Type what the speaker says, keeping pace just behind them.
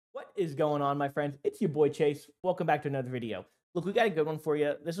is going on, my friends? It's your boy Chase. Welcome back to another video. Look, we got a good one for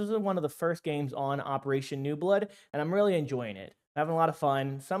you. This was one of the first games on Operation New Blood, and I'm really enjoying it. Having a lot of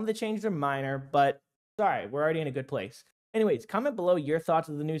fun. Some of the changes are minor, but sorry, we're already in a good place. Anyways, comment below your thoughts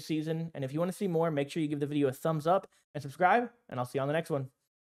of the new season, and if you want to see more, make sure you give the video a thumbs up and subscribe, and I'll see you on the next one.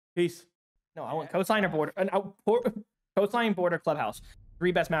 Peace. No, I want Coastline or Border. Coastline, Border, Clubhouse.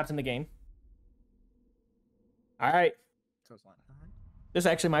 3 best maps in the game. All right. Coastline. This is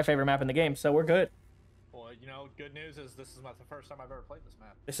actually my favorite map in the game, so we're good. Well, you know, good news is this is not the first time I've ever played this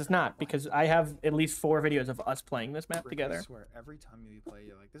map. This is not, because I have at least 4 videos of us playing this map Rick, together. I swear, every time you play,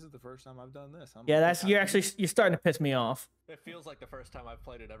 you're like, this is the first time I've done this. Yeah, that's you're starting to piss me off. It feels like the first time I've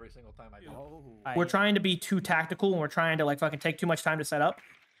played it every single time I do. Oh. We're trying to be too tactical, and we're trying to like fucking take too much time to set up.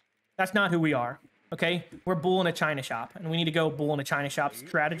 That's not who we are. Okay, we're bull in a china shop, and we need to go bull in a china shop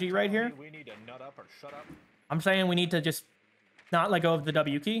strategy right here. We need to nut up or shut up. I'm saying we need to just not let go of the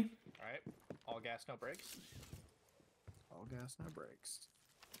W key. All right, all gas, no brakes. All gas, no brakes.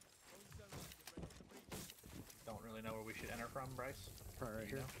 Don't really know where we should enter from, Bryce. Probably right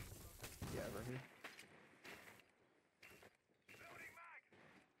here. Yeah, right here.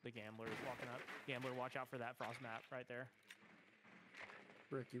 The Gambler is walking up. Gambler, watch out for that frost map right there.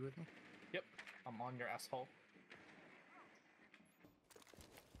 Rick, you with me? Yep, I'm on your asshole.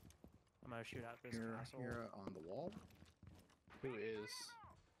 I'm gonna shoot at this asshole. You're on the wall. Who is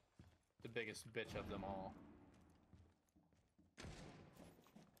the biggest bitch of them all?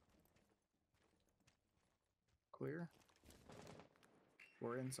 Clear.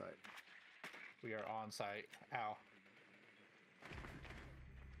 We're inside. We are on site. Ow.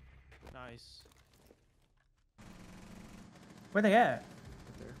 Nice. Where they at?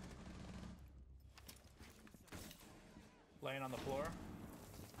 Right there. Laying on the floor.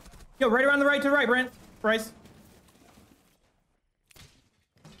 Yo, right around the right to the right, Brent. Bryce.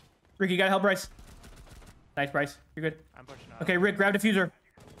 Rick, you gotta help Bryce. Nice, Bryce. You're good. I'm pushing up. Okay, Rick, grab diffuser.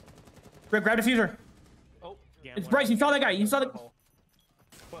 Rick, grab diffuser. Oh, Gambler. It's Bryce. You saw that guy. You saw the. Foothold.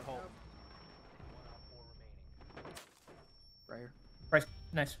 Foothold. Right here. Bryce,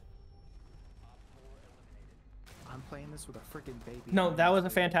 nice. I'm playing this with a freaking baby. No, that was a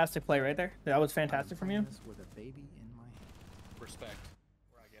fantastic play right there. That was fantastic from you. I'm playing this with a baby in my hand. Respect.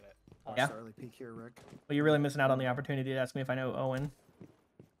 Where I get it. Watch Yeah. the early peek here, Rick. Well, you're really missing out on the opportunity to ask me if I know Owen.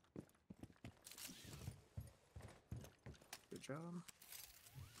 Good job.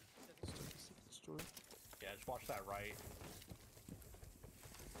 Yeah, just watch that right.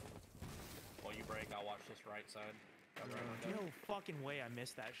 While you break, I'll watch this right side. That right window. No fucking way I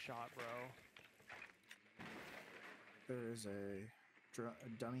missed that shot, bro. There is a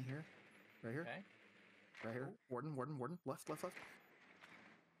dummy here. Right here. Okay. Right here. Warden. Left.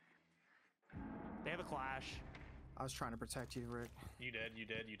 They have a clash. I was trying to protect you, Rick. You did.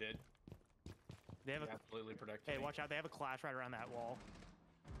 They have You a. absolutely protected Hey, me. watch out. They have a clash right around that wall.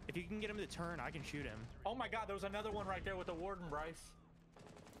 If you can get him to turn, I can shoot him. Oh my god, there was another one right there with the warden, Bryce.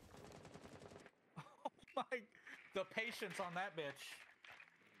 Oh my, the patience on that bitch.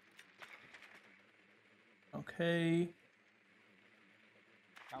 Okay.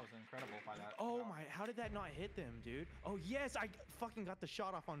 That was incredible by that. Oh my, how did that not hit them, dude? Oh yes, I fucking got the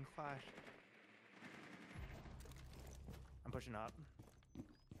shot off on clash. I'm pushing up.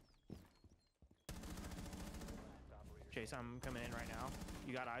 Chase, I'm coming in right now.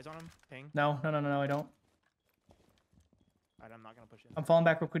 You got eyes on him? Ping? No, I don't. Alright, I'm not gonna push in. I'm falling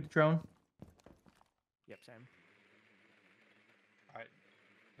back real quick to drone. Yep, same. Alright,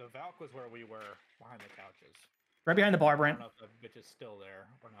 the Valk was where we were, behind the couches. Right behind the bar, I Brent. don't know if the bitch is still there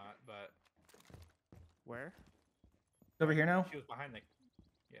or not, but Where? Over here now. she was behind the...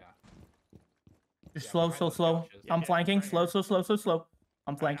 Yeah. Just Yeah, slow. behind those I'm couches. Yeah, flanking. right Slow. here.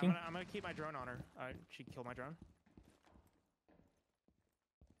 I'm Alright, flanking. I'm gonna keep my drone on her. She killed my drone.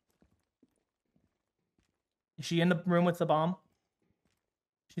 Is she in the room with the bomb?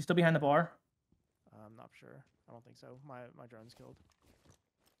 She's still behind the bar. I'm not sure. I don't think so. My drone's killed.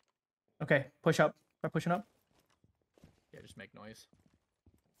 Okay, push up. Start pushing up. Yeah, just make noise.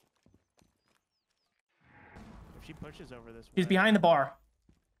 If she pushes over this She's way- behind the bar.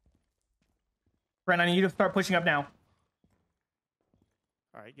 Brent, I need you to start pushing up now.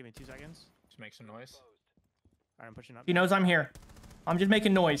 Alright, give me 2 seconds. Just make some noise. Alright, I'm pushing up. She knows I'm here. I'm just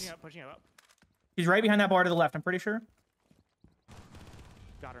making noise. Pushing up. She's right behind that bar to the left, I'm pretty sure.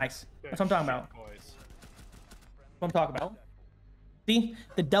 Got her. Nice. Good That's what I'm talking shit, about. boys. What I'm talking about. See?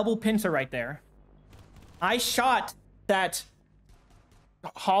 The double pincer right there. I shot that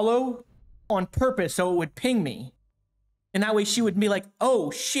hollow on purpose so it would ping me. And that way she would be like,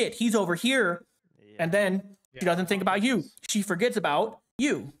 oh shit, he's over here. Yeah. And then she Yeah, doesn't think about you. She forgets about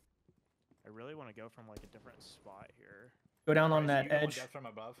you. really want to go from like a different spot here. Go down on Bryce, that you going edge. death from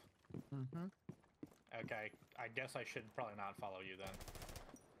above. Mm-hmm. Okay, I guess I should probably not follow you then.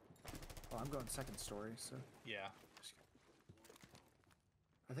 Well, I'm going second story, so Yeah,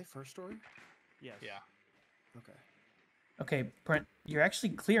 are they first story? Yes. yeah. Okay. Okay, Brent, you're actually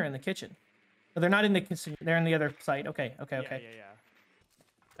clear in the kitchen. Oh, they're not in the kitchen. They're in the other site. Okay, okay, Yeah, okay. yeah.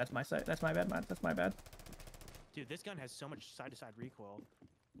 That's my site. That's my bad. That's my bad. Dude, this gun has so much side-to-side recoil.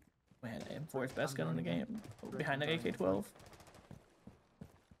 Man, M4 is best I'm gun in the going game. Rick, Behind the I'm going AK-12. All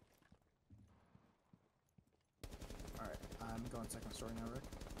right, I'm going second story now, Rick.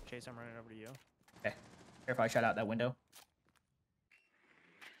 Chase, I'm running over to you. Care if I shot out that window.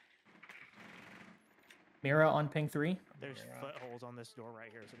 Mira on ping 3. There's Yeah. footholes on this door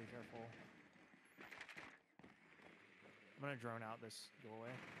right here, so be careful. I'm gonna drone out this doorway.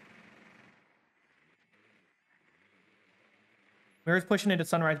 Mira's pushing into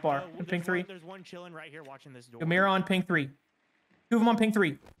Sunrise Bar. Oh, In ping 3. There's one chilling right here watching this door. Go Mira on ping 3. 2 of them on ping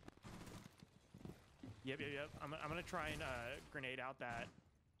 3. Yep. I'm gonna try and grenade out that.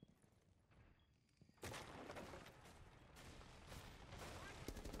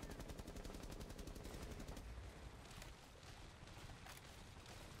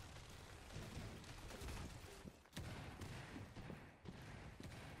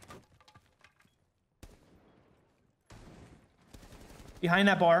 Behind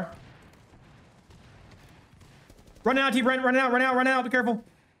that bar. Running out, T Brent. Running out. Be careful.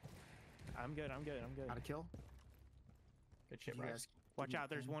 I'm good. Got a kill. Good shit, You Bryce. guys- Watch you- out,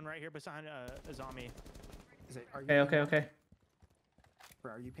 there's one right here beside a zombie. Is it? Are you Okay, ping okay, one? okay.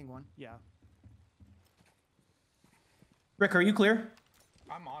 Bro, are you ping one? Yeah. Rick, are you clear?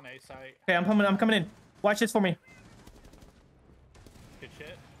 I'm on A site. Okay, I'm coming in. Watch this for me. Good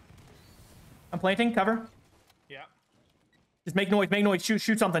shit. I'm planting. Cover. Yeah. Just make noise.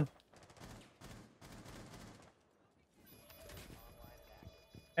 Shoot something.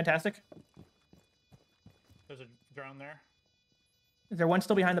 Fantastic. There's a drone there. Is there one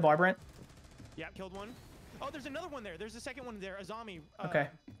still behind the bar, Brent? Yeah, killed one. Oh, there's another one there. There's a second one there. A zombie. Okay.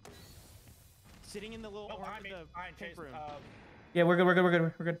 Sitting in the little Oh, behind me. the Behind pink Chase. room. Yeah, we're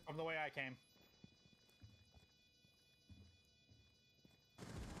good. From the way I came.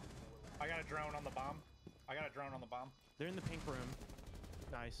 I got a drone on the bomb. They're in the pink room.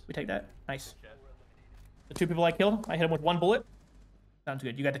 Nice. We take that. Nice. Shit. The 2 people I killed, I hit them with 1 bullet. Sounds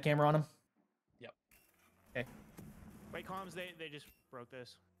good. You got the camera on them? Yep. Okay. Wait, comms, they just broke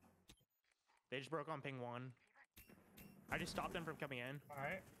this. They just broke on ping 1. I just stopped them from coming in. All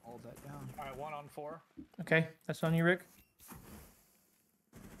right. Hold that down. All right. 1 on 4. Okay, that's on you, Rick.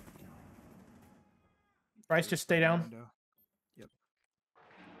 Bryce, just stay down. Window.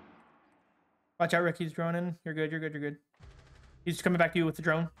 Watch out, Rick. He's droning. You're good. He's just coming back to you with the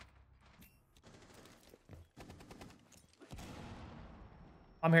drone.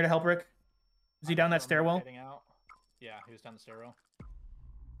 I'm here to help Rick. Is he down that I'm stairwell? rotating out. Yeah, he was down the stairwell.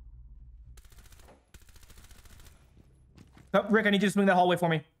 Oh, Rick, I need you to swing that hallway for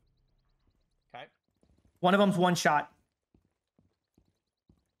me. Okay. One of them's 1 shot.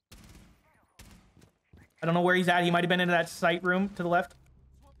 I don't know where he's at. He might have been into that site room to the left.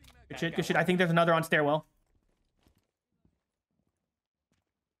 Good shit. I think there's another on stairwell.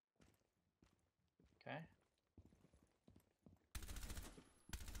 Okay.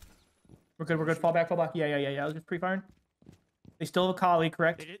 We're good. Fall back. Yeah. I was just pre-firing. They still have a colleague,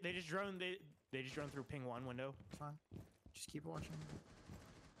 correct? They just droned through ping 1 window. It's fine. Just keep watching.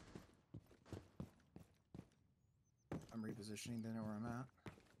 I'm repositioning. They know where I'm at.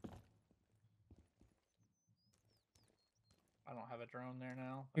 I don't have a drone there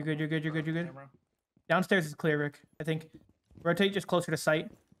now. You're good. Camera. Downstairs is clear, Rick. I think. Rotate just closer to sight.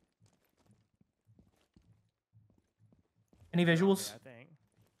 Any visuals? Yeah, I think.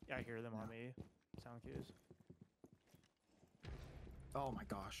 Yeah, I hear them on me. Sound cues. Oh my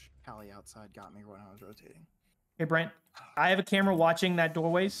gosh. Hallie outside got me when I was rotating. Hey, Brent. I have a camera watching that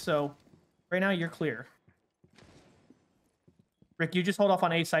doorway, so right now you're clear. Rick, you just hold off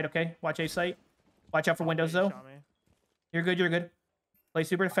on A site, okay? Watch A site. Watch out for windows, They though. shot me. You're good. Play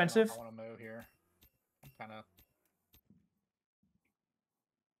super defensive. I want to move here. I'm kind of.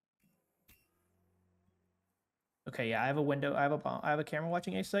 Okay, yeah, I have a window. I have a camera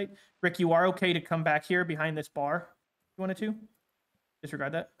watching A site. Rick, you are okay to come back here behind this bar. If you wanted to.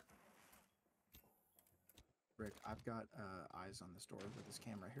 Disregard that. Rick, I've got eyes on this door with this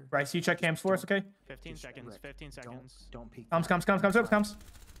cam right here. Bryce, you check cams for us, okay? 15 Just, seconds. Rick, 15 seconds. Don't peek. Comes.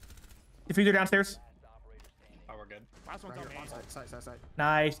 Diffuser downstairs. Oh, we're good. Last one's Right on here, me. on side.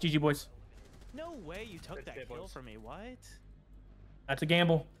 Nice. GG, boys. No way you took Good that shit, kill boys. from me. What? That's a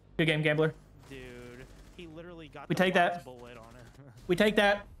gamble. Good game, Gambler. Dude, he literally got We the take last that. bullet on it. We take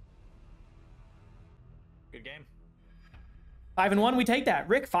that. Good game. 5-1, we take that.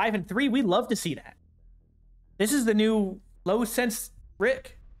 Rick, 5-3, we love to see that. This is the new low sense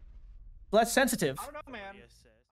Rick. Less sensitive. I don't know, man. Yes.